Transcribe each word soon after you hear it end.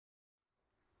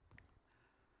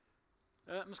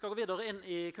Vi skal gå videre inn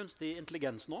I kunstig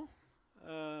intelligens nå.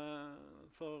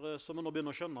 For som vi nå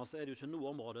begynner å skjønne, så det jo ikke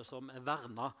noe område som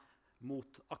vernet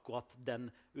mot akkurat den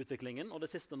utviklingen. Og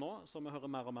det siste nå, som vi hører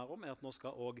mer og mer om, at nå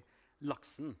skal også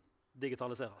laksen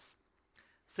digitaliseres.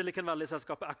 Silicon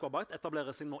Valley-selskapet Aquabyte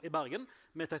etablerer seg nå I Bergen.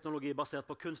 Med teknologi basert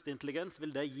på kunstig intelligens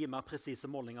vil det gi mer presise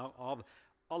målinger av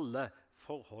alle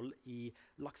forhold I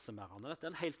laksemerdene. Dette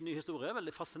en helt ny historie,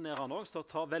 veldig fascinerende også. Så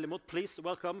ta vel imot, please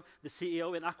welcome the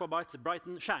CEO in Aquabyte,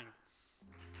 Bryton.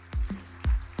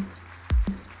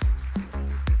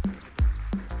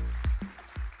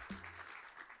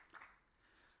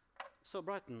 So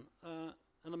Bryton,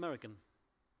 an American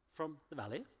from the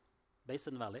Valley, based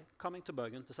in the Valley, coming to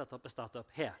Bergen to set up a startup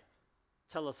here.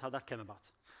 Tell us how that came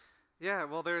about. Yeah,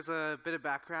 well, there's a bit of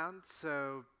background.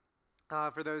 So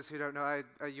for those who don't know,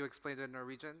 you explained it in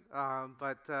Norwegian.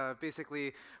 But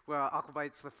basically, well,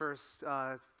 Aquabyte's the first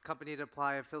company to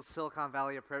apply a Silicon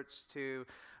Valley approach to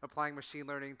applying machine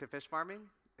learning to fish farming.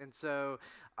 And so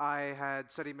I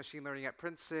had studied machine learning at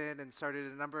Princeton and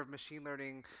started a number of machine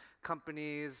learning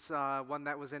companies, one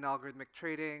that was in algorithmic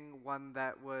trading, one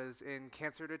that was in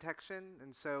cancer detection.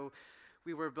 And so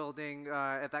we were building,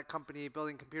 at that company,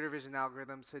 building computer vision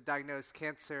algorithms to diagnose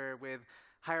cancer with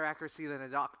higher accuracy than a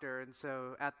doctor. And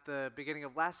so at the beginning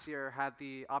of last year, had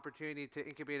the opportunity to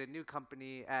incubate a new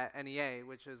company at NEA,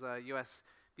 which is a US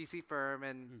VC firm.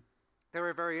 And they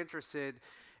were very interested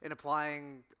in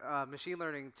applying machine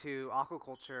learning to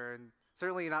aquaculture. And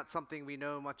certainly not something we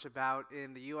know much about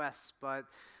in the US, but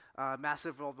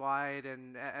massive worldwide,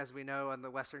 and as we know, on the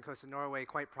western coast of Norway,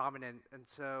 quite prominent. And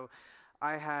so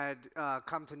I had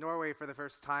come to Norway for the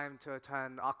first time to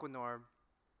attend Aquanor,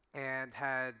 and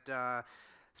had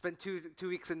spent two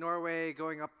weeks in Norway,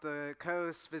 going up the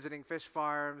coast, visiting fish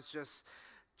farms, just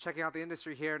checking out the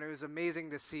industry here. And it was amazing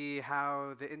to see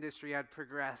how the industry had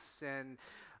progressed. And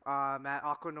at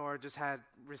Aquanor just had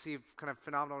received kind of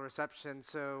phenomenal reception.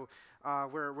 So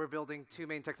we're building two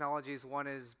main technologies. One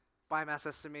is biomass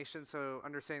estimation, so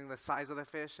understanding the size of the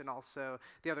fish, and also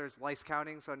the other is lice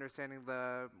counting, so understanding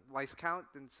the lice count.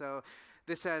 And so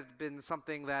this had been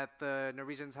something that the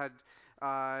Norwegians had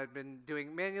been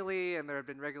doing manually, and there had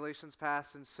been regulations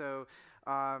passed. And so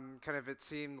kind of it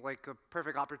seemed like a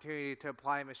perfect opportunity to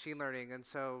apply machine learning. And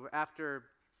so after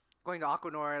going to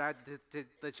Aquanor, and I did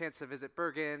the chance to visit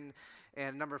Bergen,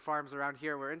 and a number of farms around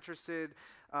here were interested,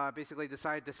 basically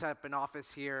decided to set up an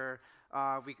office here.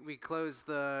 We closed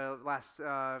the last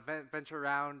venture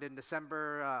round in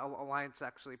December. Alliance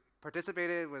actually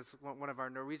participated, was one of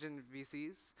our Norwegian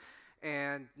VCs.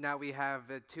 And now we have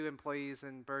 2 employees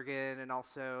in Bergen, and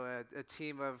also a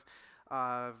team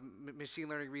of machine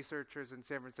learning researchers in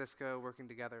San Francisco working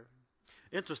together.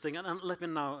 Interesting, and let me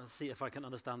now see if I can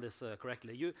understand this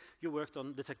correctly. You worked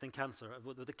on detecting cancer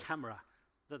with a camera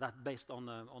that based on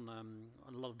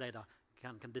a lot of data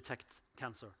can detect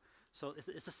cancer. So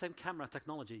it's the same camera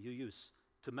technology you use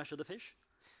to measure the fish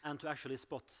and to actually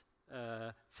spot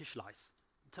fish lice.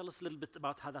 Tell us a little bit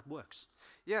about how that works.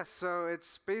 Yes, so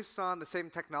it's based on the same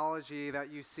technology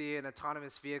that you see in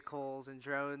autonomous vehicles and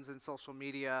drones and social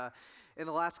media. In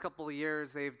the last couple of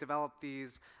years, they've developed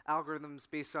these algorithms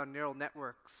based on neural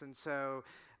networks. And so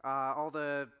all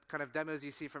the kind of demos you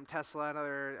see from Tesla and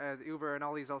other Uber and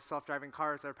all these self-driving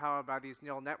cars are powered by these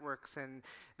neural networks, and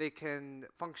they can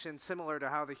function similar to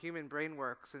how the human brain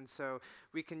works. And so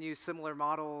we can use similar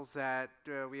models that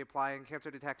we apply in cancer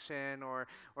detection or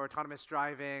autonomous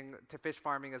driving to fish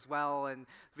farming as well. And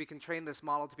we can train this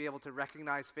model to be able to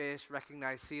recognize fish,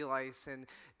 recognize sea lice, and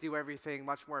do everything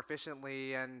much more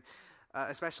efficiently. And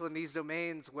especially in these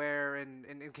domains where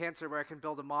in cancer, where I can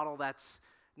build a model that's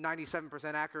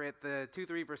 97% accurate, the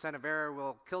 2-3% of error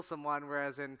will kill someone,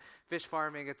 whereas in fish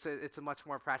farming, it's a much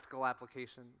more practical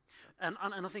application. And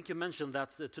I think you mentioned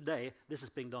that today this is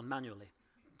being done manually.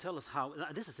 Tell us how,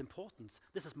 this is important,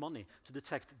 this is money to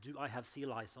detect, do I have sea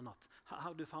lice or not?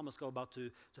 How do farmers go about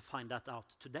to find that out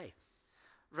today?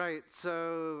 Right,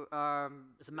 so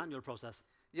it's a manual process.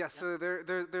 Yes, so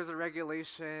there's a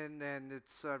regulation, and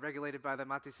it's regulated by the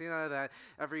Matisina, that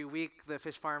every week the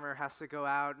fish farmer has to go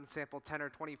out and sample 10 or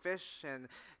 20 fish and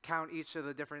count each of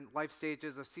the different life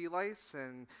stages of sea lice.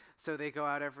 And so they go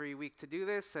out every week to do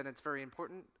this, and it's very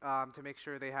important to make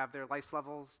sure they have their lice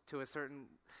levels to a certain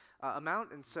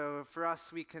amount. And so for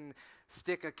us, we can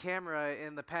stick a camera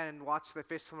in the pen and watch the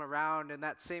fish swim around, and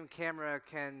that same camera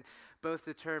can both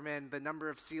determine the number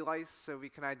of sea lice, so we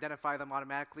can identify them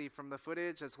automatically from the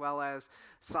footage, as well as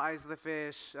size of the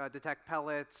fish, detect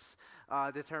pellets,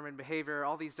 determine behavior,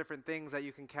 all these different things that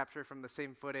you can capture from the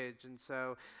same footage. And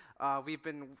so we've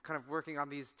been kind of working on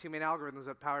these two main algorithms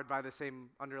that are powered by the same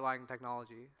underlying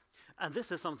technology. And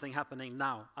this is something happening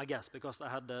now, I guess, because I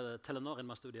had Telenor in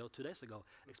my studio 2 days ago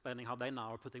explaining how they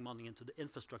now are putting money into the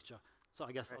infrastructure. So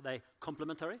I guess, are they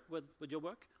complementary with your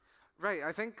work? Right.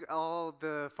 I think all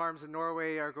the farms in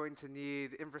Norway are going to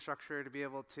need infrastructure to be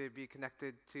able to be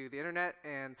connected to the internet.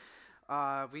 And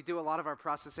we do a lot of our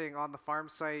processing on the farm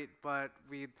site, but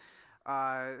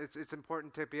it's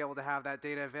important to be able to have that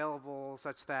data available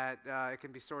such that it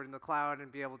can be stored in the cloud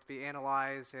and be able to be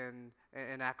analyzed and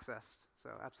accessed. So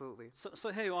absolutely. So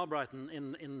here you are, Bryton,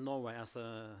 in Norway as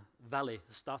a Valley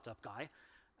startup guy.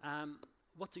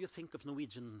 What do you think of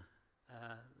Norwegian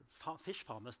fish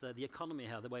farmers, the economy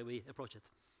here, the way we approach it?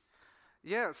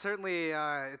 Yeah, certainly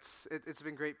it's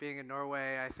been great being in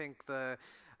Norway. I think the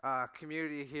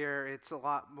community here, it's a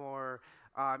lot more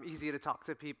easy to talk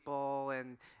to people,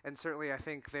 and certainly I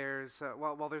think there's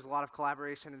while there's a lot of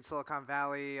collaboration in Silicon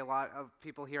Valley, a lot of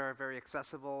people here are very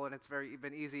accessible, and it's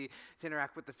been easy to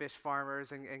interact with the fish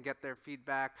farmers and get their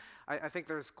feedback. I think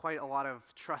there's quite a lot of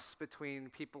trust between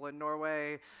people in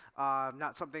Norway,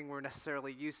 not something we're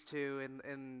necessarily used to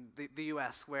in the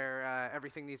US, where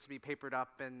everything needs to be papered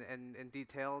up and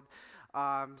detailed.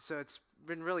 So it's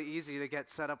been really easy to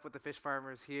get set up with the fish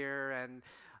farmers here, and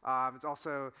it's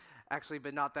also actually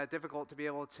been not that difficult to be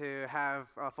able to have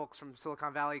folks from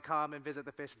Silicon Valley come and visit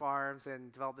the fish farms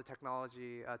and develop the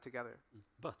technology together.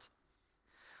 But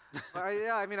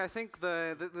yeah, I mean, I think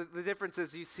the difference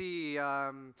is you see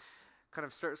kind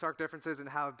of stark differences in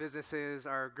how businesses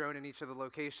are grown in each of the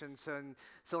locations. So in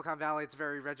Silicon Valley, it's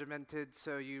very regimented.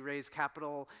 So you raise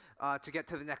capital to get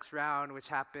to the next round, which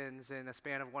happens in a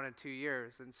span of 1 and 2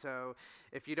 years. And so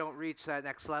if you don't reach that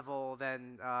next level,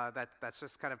 then that's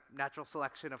just kind of natural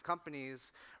selection of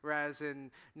companies. Whereas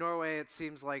in Norway, it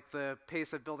seems like the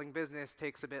pace of building business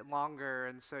takes a bit longer.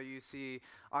 And so you see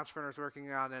entrepreneurs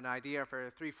working on an idea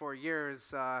for 3-4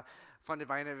 years, funded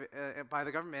by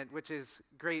the government, which is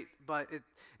great, but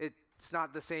it's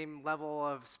not the same level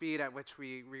of speed at which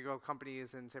we grow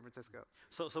companies in San Francisco.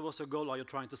 So what's your goal? Are you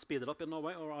trying to speed it up in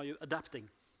Norway, or are you adapting,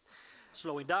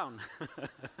 slowing down?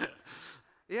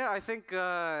 Yeah, I think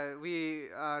we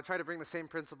try to bring the same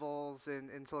principles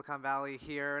in Silicon Valley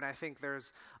here, and I think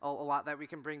there's a lot that we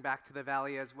can bring back to the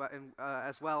Valley as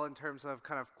well in terms of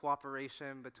kind of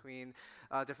cooperation between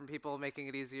different people, making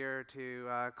it easier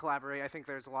to collaborate. I think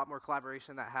there's a lot more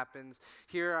collaboration that happens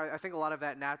here. I think a lot of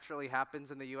that naturally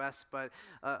happens in the U.S., but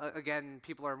again,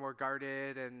 people are more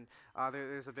guarded, and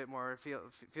there's a bit more,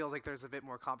 feels like there's a bit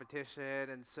more competition,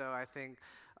 and so I think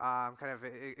kind of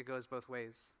it goes both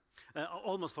ways. I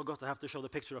almost forgot to have to show the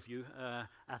picture of you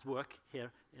at work here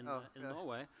in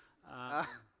Norway.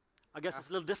 I guess it's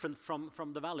a little different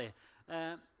from the Valley.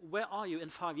 Where are you in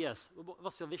 5 years?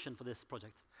 What's your vision for this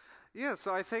project? Yeah,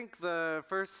 so I think the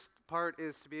first part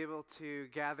is to be able to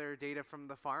gather data from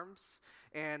the farms.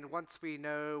 And once we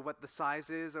know what the size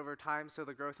is over time, so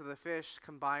the growth of the fish,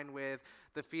 combined with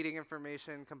the feeding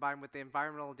information, combined with the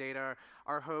environmental data,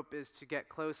 our hope is to get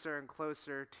closer and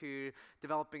closer to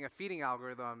developing a feeding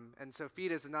algorithm. And so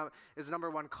feed is the number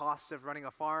one cost of running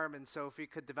a farm. And so if we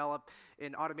could develop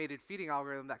an automated feeding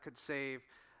algorithm that could save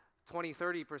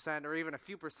 20-30% or even a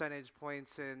few percentage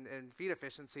points in feed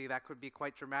efficiency, that could be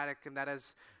quite dramatic, and that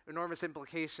has enormous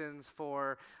implications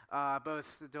for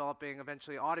both developing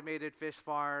eventually automated fish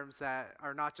farms that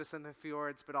are not just in the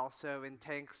fjords but also in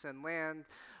tanks and land.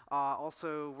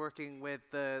 Also working with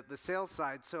the sales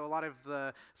side. So a lot of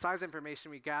the size information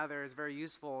we gather is very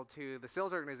useful to the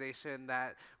sales organization,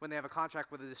 that when they have a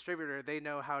contract with a distributor, they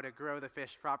know how to grow the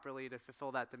fish properly to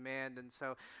fulfill that demand. And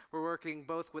so we're working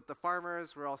both with the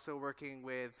farmers, we're also working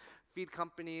with feed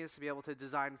companies to be able to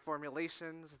design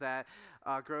formulations that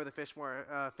grow the fish more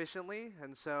efficiently,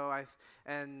 and so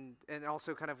and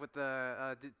also kind of with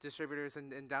the distributors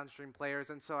and downstream players.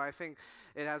 And so I think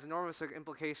it has enormous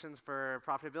implications for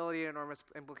profitability, enormous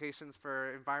implications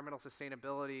for environmental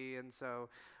sustainability. And so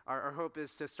our hope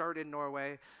is to start in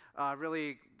Norway,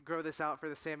 really grow this out for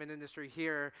the salmon industry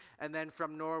here, and then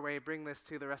from Norway bring this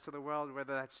to the rest of the world,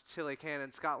 whether that's Chile, Canada,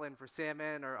 and Scotland for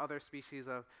salmon or other species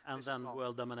of and fish then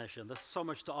world domination. There's so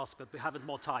much to ask, but we haven't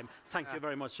more time. Thank you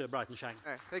very much, Bryton Chang.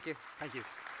 All right, thank you. Thank you.